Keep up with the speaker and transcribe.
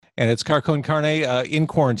And it's Car Con Carne in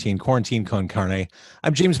quarantine con carne.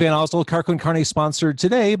 I'm James Van Osdol. Car Con Carne sponsored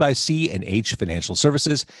today by C&H Financial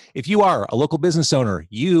Services. If you are a local business owner,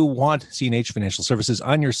 you want C&H Financial Services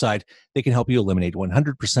on your side. They can help you eliminate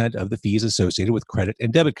 100% of the fees associated with credit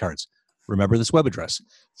and debit cards. Remember this web address,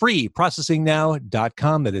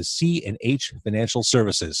 freeprocessingnow.com. That is C&H Financial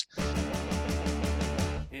Services.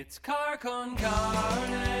 It's Car Con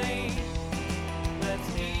Carne.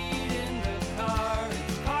 Let's eat in the car.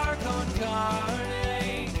 It's Car Con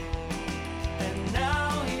Carne. And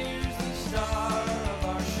now here's the star of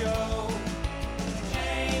our show,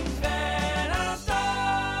 James Van Alstyne.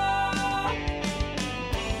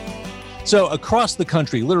 So across the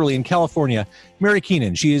country, literally in California, Mary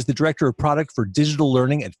Keenan, she is the Director of Product for Digital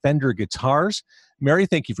Learning at Fender Guitars. Mary,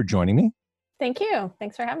 thank you for joining me. Thank you.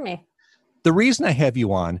 Thanks for having me. The reason I have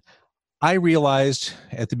you on, I realized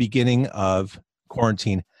at the beginning of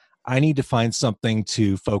quarantine, I need to find something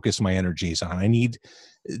to focus my energies on. I need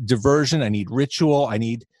diversion. I need ritual. I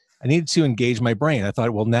needed to engage my brain. I thought,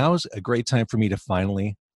 well, now's a great time for me to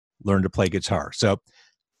finally learn to play guitar. So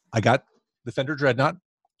I got the Fender Dreadnought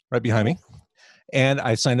right behind me, and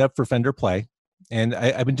I signed up for Fender Play, and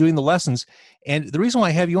I've been doing the lessons. And the reason why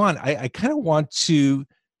I have you on, I kind of want to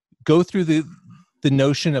go through the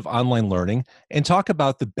notion of online learning and talk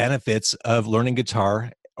about the benefits of learning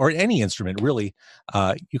guitar or any instrument, really,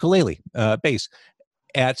 ukulele, bass,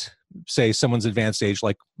 at, say, someone's advanced age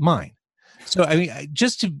like mine. So, I mean,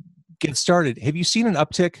 just to get started, have you seen an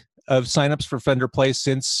uptick of signups for Fender Play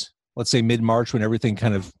since, let's say, mid-March when everything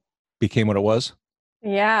kind of became what it was?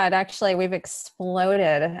 Yeah, we've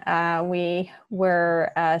exploded. We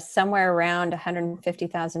were somewhere around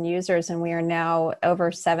 150,000 users, and we are now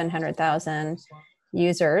over 700,000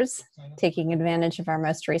 users taking advantage of our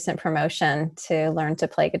most recent promotion to learn to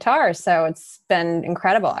play guitar. So it's been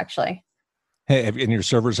incredible, actually. Hey, and your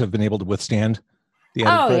servers have been able to withstand the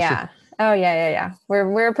added pressure? Yeah.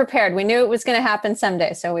 We're prepared. We knew it was going to happen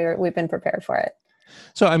someday, so we've been prepared for it.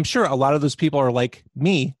 So I'm sure a lot of those people are like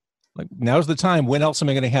me. Like, now's the time. When else am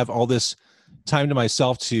I going to have all this time to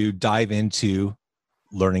myself to dive into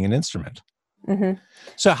learning an instrument? Mm-hmm.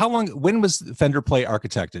 So when was Fender Play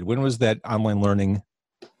architected? When was that online learning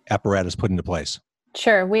apparatus put into place?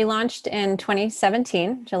 Sure. We launched in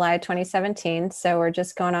 2017, July 2017. So we're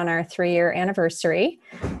just going on our 3-year anniversary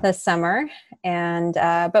this summer. And,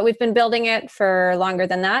 but we've been building it for longer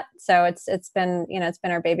than that. So it's been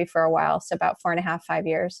our baby for a while. So about 4.5, 5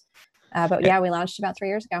 years. But yeah, we launched about 3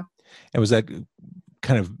 years ago. And was that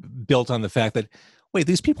kind of built on the fact that, wait,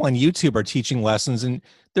 these people on YouTube are teaching lessons and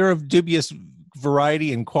they're of dubious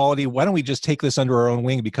variety and quality. Why don't we just take this under our own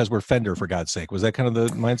wing because we're Fender, for God's sake? Was that kind of the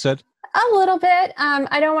mindset? A little bit.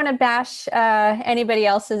 I don't want to bash anybody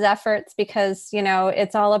else's efforts because,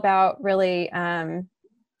 it's all about really,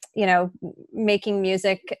 making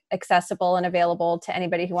music accessible and available to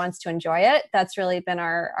anybody who wants to enjoy it. That's really been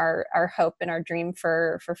our hope and our dream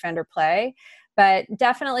for Fender Play. But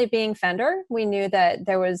definitely being Fender, we knew that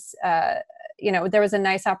there was a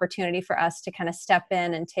nice opportunity for us to kind of step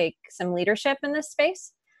in and take some leadership in this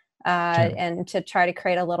space and to try to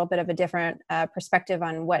create a little bit of a different perspective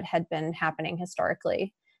on what had been happening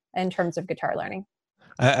historically in terms of guitar learning.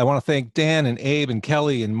 I want to thank Dan and Abe and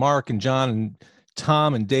Kelly and Mark and John and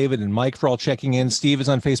Tom and David and Mike for all checking in. Steve is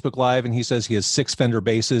on Facebook Live, and he says he has 6 Fender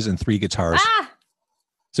basses and 3 guitars.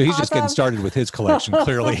 So he's just getting started with his collection,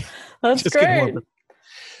 clearly. That's just great.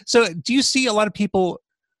 So do you see a lot of people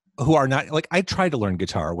who are not, like, I tried to learn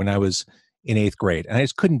guitar when I was in 8th grade, and I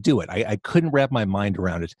just couldn't do it. I couldn't wrap my mind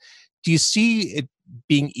around it. Do you see it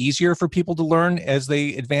being easier for people to learn as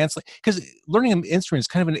they advance? Because learning an instrument is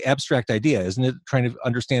kind of an abstract idea, isn't it? Trying to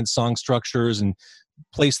understand song structures and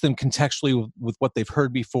place them contextually with what they've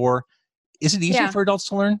heard before. Is it easier for adults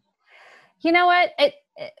to learn? You know what?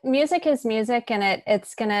 Music is music, and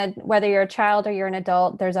it's gonna, whether you're a child or you're an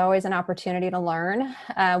adult, there's always an opportunity to learn.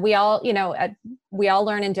 We all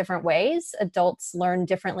learn in different ways. Adults learn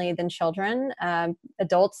differently than children.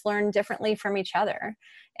 Adults learn differently from each other.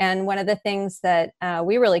 And one of the things that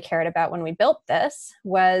we really cared about when we built this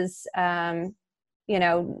was, making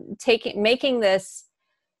this.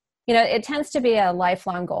 It tends to be a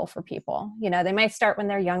lifelong goal for people. They might start when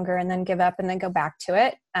they're younger and then give up and then go back to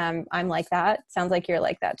it. I'm like that. Sounds like you're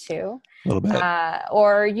like that too. A little bit.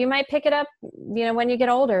 Or you might pick it up, when you get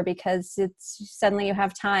older because it's suddenly you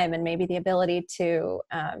have time and maybe the ability to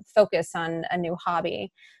focus on a new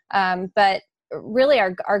hobby. But really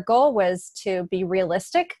our goal was to be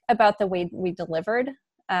realistic about the way we delivered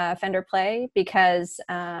Fender Play because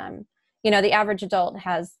the average adult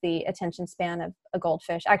has the attention span of a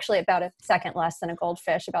goldfish, actually about a second less than a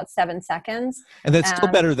goldfish, about 7 seconds. And that's still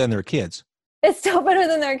better than their kids. It's still better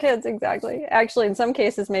than their kids, exactly. Actually, in some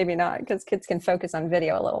cases, maybe not, because kids can focus on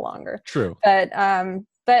video a little longer. True.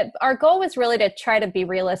 But our goal was really to try to be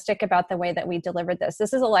realistic about the way that we delivered this.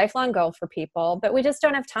 This is a lifelong goal for people, but we just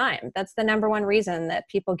don't have time. That's the number one reason that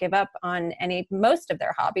people give up on most of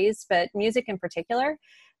their hobbies, but music in particular,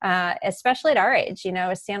 especially at our age,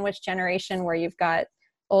 a sandwich generation where you've got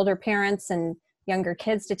older parents and younger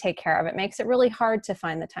kids to take care of. It makes it really hard to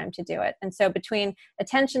find the time to do it. And so between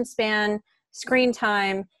attention span, screen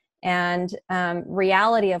time, and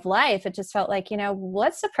reality of life, it just felt like,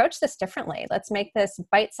 let's approach this differently. Let's make this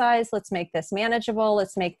bite-sized. Let's make this manageable.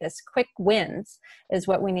 Let's make this quick wins is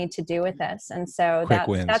what we need to do with this. And so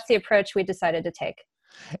that's the approach we decided to take.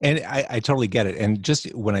 And I totally get it. And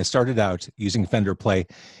just when I started out using Fender Play,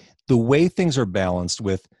 the way things are balanced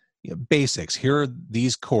with basics, here are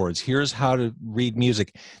these chords, here's how to read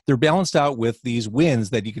music, they're balanced out with these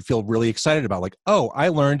wins that you could feel really excited about. Like, oh, I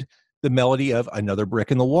learned the melody of Another Brick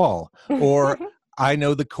in the Wall, or I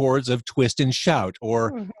know the chords of Twist and Shout,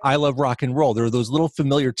 or I love rock and roll. There are those little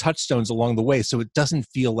familiar touchstones along the way, so it doesn't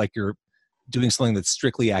feel like you're doing something that's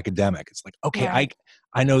strictly academic. It's like, okay, right.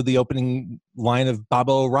 I know the opening line of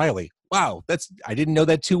Baba O'Reilly. Wow, I didn't know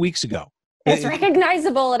that 2 weeks ago. It's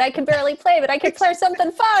recognizable, and I can barely play, but I can play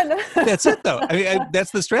something fun. That's it, though. That's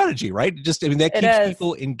the strategy, right? That keeps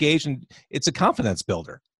people engaged, and it's a confidence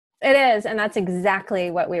builder. It is. And that's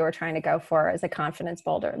exactly what we were trying to go for as a confidence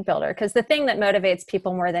builder. Because the thing that motivates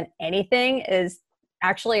people more than anything is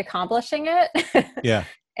actually accomplishing it. Yeah.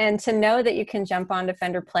 And to know that you can jump onto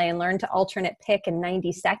Fender Play and learn to alternate pick in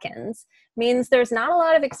 90 seconds means there's not a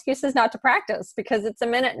lot of excuses not to practice, because it's a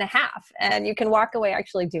minute and a half and you can walk away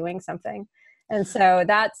actually doing something. And so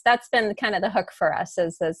that's been kind of the hook for us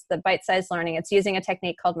is the bite-sized learning. It's using a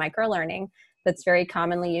technique called microlearning that's very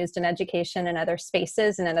commonly used in education and other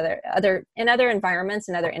spaces and in other environments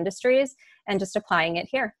and other industries, and just applying it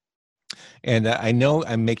here. And I know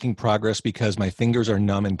I'm making progress because my fingers are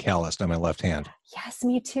numb and calloused on my left hand. Yes,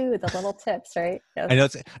 me too. The little tips, right? Yes. I know.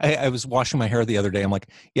 I was washing my hair the other day. I'm like,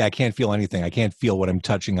 yeah, I can't feel anything. I can't feel what I'm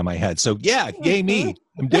touching on my head. So yeah, yay me.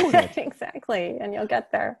 I'm doing it. Exactly. And you'll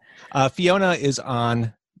get there. Fiona is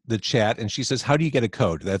on the chat and she says, how do you get a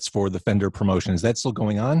code? That's for the Fender promotion. Is that still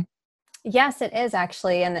going on? Yes, it is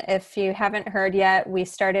actually. And if you haven't heard yet, we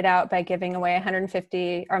started out by giving away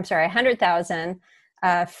 100,000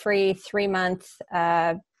 free 3-month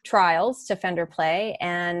trials to Fender Play,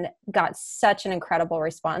 and got such an incredible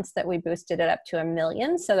response that we boosted it up to 1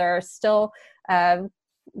 million. So there are still a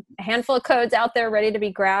handful of codes out there ready to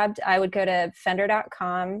be grabbed. I would go to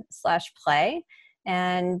fender.com/play,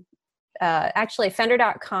 and actually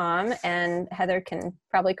fender.com, and Heather can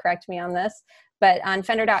probably correct me on this, but on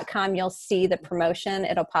fender.com, you'll see the promotion.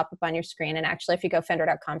 It'll pop up on your screen. And actually, if you go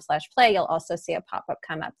fender.com/play, you'll also see a pop-up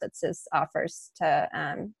come up that says offers to,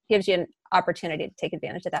 gives you an opportunity to take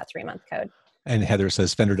advantage of that 3-month code. And Heather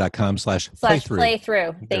says fender.com/playthrough.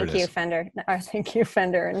 Playthrough. Thank you, Fender. Thank you,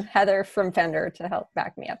 Fender. And Heather from Fender to help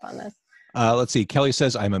back me up on this. Let's see. Kelly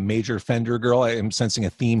says, I'm a major Fender girl. I am sensing a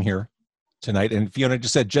theme here tonight. And Fiona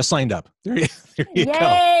just said, just signed up. There you go.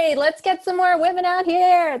 Yay! Let's get some more women out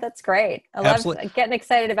here. That's great. I love getting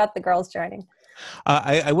excited about the girls joining.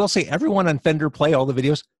 I will say, everyone on Fender Play, all the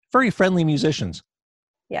videos, very friendly musicians.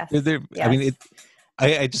 Yes. Yes. I mean,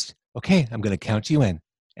 I just, okay, I'm going to count you in.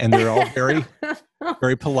 And they're all very,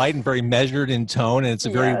 very polite and very measured in tone. And it's a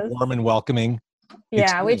very warm and welcoming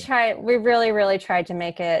experience. We really tried to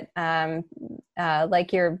make it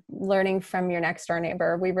like you're learning from your next door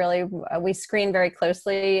neighbor. We screen very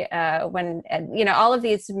closely when all of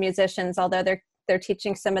these musicians, although they're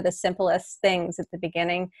teaching some of the simplest things at the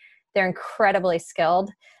beginning, they're incredibly skilled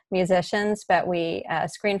musicians, but we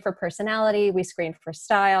screen for personality, we screen for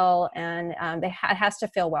style, and it has to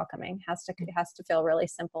feel welcoming, has to feel really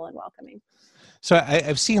simple and welcoming. So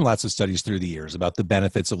I've seen lots of studies through the years about the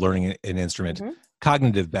benefits of learning an instrument,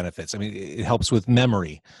 cognitive benefits. I mean, it helps with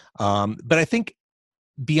memory. But I think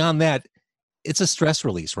beyond that, it's a stress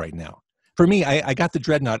release right now. For me, I got the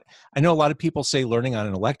Dreadnought. I know a lot of people say learning on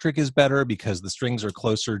an electric is better because the strings are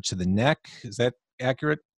closer to the neck. Is that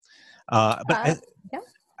accurate? But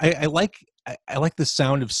I like the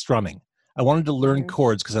sound of strumming. I wanted to learn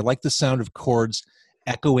chords because I like the sound of chords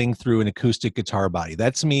echoing through an acoustic guitar body.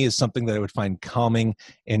 That to me is something that I would find calming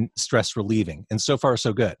and stress relieving. And so far,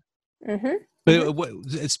 so good. But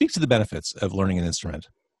it speaks to the benefits of learning an instrument.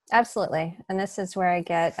 Absolutely. And this is where I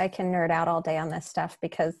can nerd out all day on this stuff,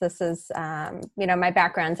 because this is, my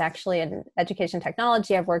background's actually in education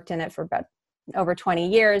technology. I've worked in it for about over 20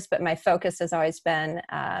 years, but my focus has always been,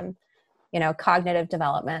 cognitive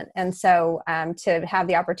development. And so to have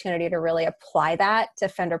the opportunity to really apply that to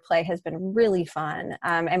Fender Play has been really fun.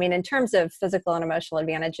 In terms of physical and emotional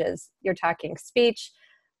advantages, you're talking speech,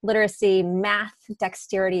 literacy, math,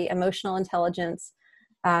 dexterity, emotional intelligence.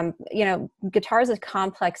 Guitar is a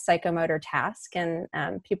complex psychomotor task, and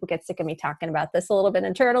people get sick of me talking about this a little bit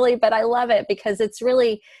internally, but I love it because it's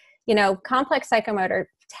really, complex psychomotor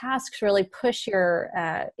tasks really push your,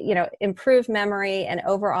 improve memory and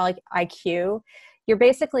overall IQ. You're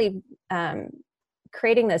basically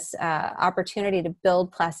creating this opportunity to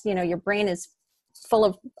build your brain is full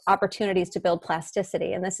of opportunities to build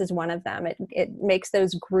plasticity, and this is one of them. It makes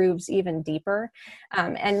those grooves even deeper.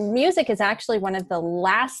 And music is actually one of the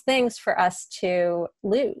last things for us to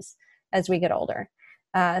lose as we get older.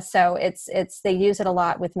 So they use it a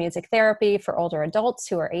lot with music therapy for older adults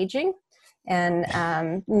who are aging and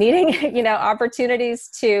needing, opportunities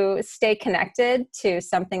to stay connected to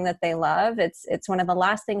something that they love. It's one of the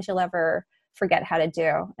last things you'll ever forget how to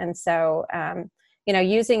do. And so,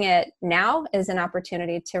 using it now is an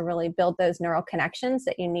opportunity to really build those neural connections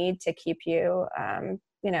that you need to keep you,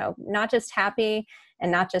 not just happy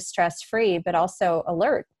and not just stress-free, but also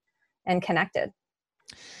alert and connected.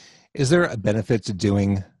 Is there a benefit to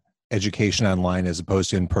doing education online as opposed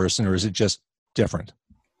to in person, or is it just different?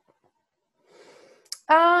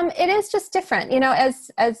 It is just different.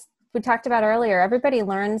 As we talked about earlier, everybody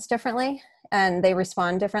learns differently and they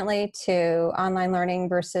respond differently to online learning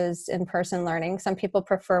versus in-person learning. Some people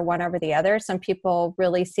prefer one over the other. Some people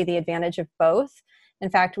really see the advantage of both. In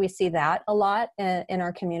fact, we see that a lot in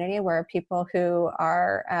our community, where people who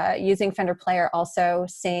are using Fender Play are also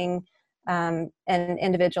seeing an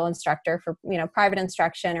individual instructor for private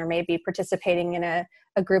instruction, or maybe participating in a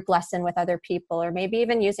group lesson with other people, or maybe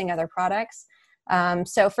even using other products.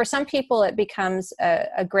 So for some people, it becomes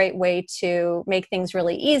a great way to make things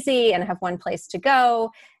really easy and have one place to go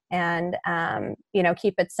and,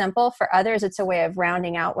 keep it simple. For others, it's a way of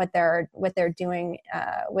rounding out what they're doing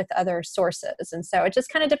with other sources. And so it just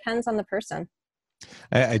kind of depends on the person.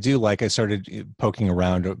 I started poking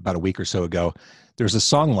around about a week or so ago. There's a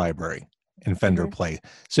song library in Fender Play.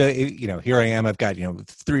 So, here I am. I've got,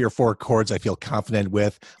 3 or 4 chords I feel confident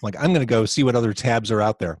with. I'm like, I'm going to go see what other tabs are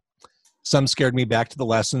out there. Some scared me back to the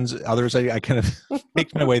lessons. Others I kind of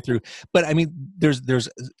make my way through. But there's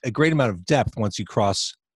a great amount of depth once you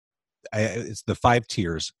cross. It's the 5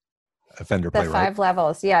 tiers of Fender Play, right? The 5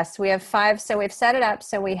 levels. Yes, we have 5. So we've set it up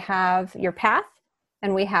so we have your path,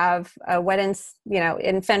 and we have what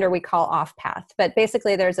in Fender we call off path. But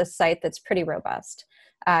basically, there's a site that's pretty robust.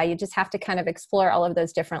 You just have to kind of explore all of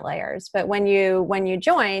those different layers. But when you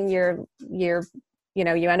join, you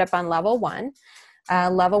end up on level 1.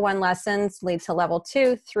 Level 1 lessons lead to level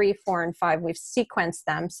 2, 3, 4, and 5. We've sequenced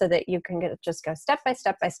them so that you can just go step by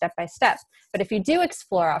step by step by step. But if you do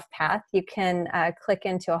explore off path, you can click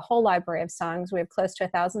into a whole library of songs. We have close to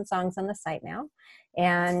 1,000 songs on the site now.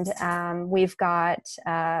 And we've got,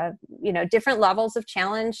 different levels of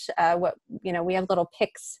challenge. We have little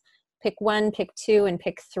picks. Pick 1, pick 2, and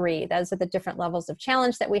pick 3. Those are the different levels of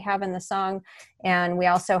challenge that we have in the song. And we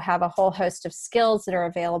also have a whole host of skills that are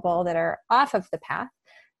available that are off of the path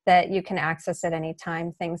that you can access at any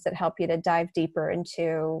time. Things that help you to dive deeper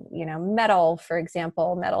into, metal, for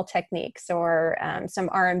example, metal techniques, or some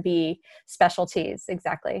R&B specialties.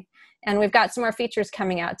 Exactly. And we've got some more features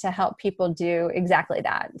coming out to help people do exactly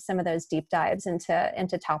that. Some of those deep dives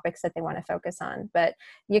into topics that they want to focus on. But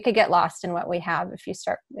you could get lost in what we have if you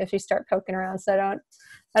start poking around. So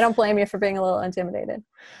I don't blame you for being a little intimidated.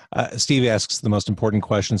 Steve asks the most important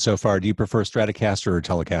question so far. Do you prefer Stratocaster or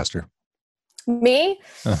Telecaster? Me?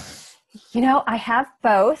 I have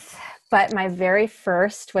both, but my very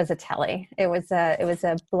first was a Tele. It was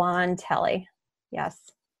a blonde Tele. Yes.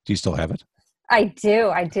 Do you still have it? I do.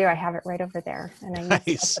 I have it right over there, and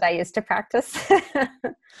that's what I used to practice.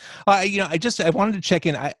 I wanted to check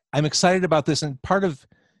in. I'm excited about this, and part of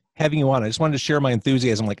having you on, I just wanted to share my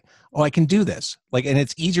enthusiasm. Like, I can do this. And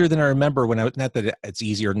it's easier than I remember not that it's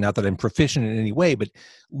easier, not that I'm proficient in any way, but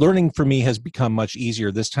learning for me has become much easier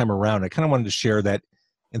this time around. I kind of wanted to share that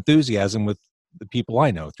enthusiasm with the people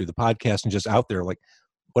I know through the podcast and just out there. Like,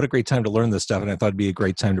 what a great time to learn this stuff. And I thought it'd be a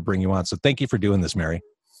great time to bring you on. So thank you for doing this, Mary.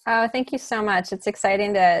 Oh, thank you so much. It's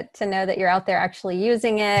exciting to know that you're out there actually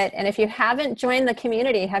using it. And if you haven't joined the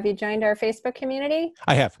community, have you joined our Facebook community?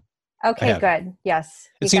 I have. Okay, good. Yes.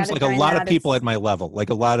 It seems like a lot of people at my level, like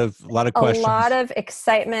a lot of questions. A lot of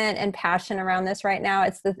excitement and passion around this right now.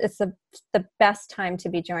 It's the best time to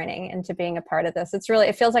be joining and to being a part of this.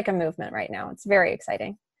 It feels like a movement right now. It's very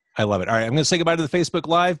exciting. I love it. All right, I'm going to say goodbye to the Facebook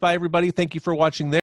Live. Bye, everybody. Thank you for watching there.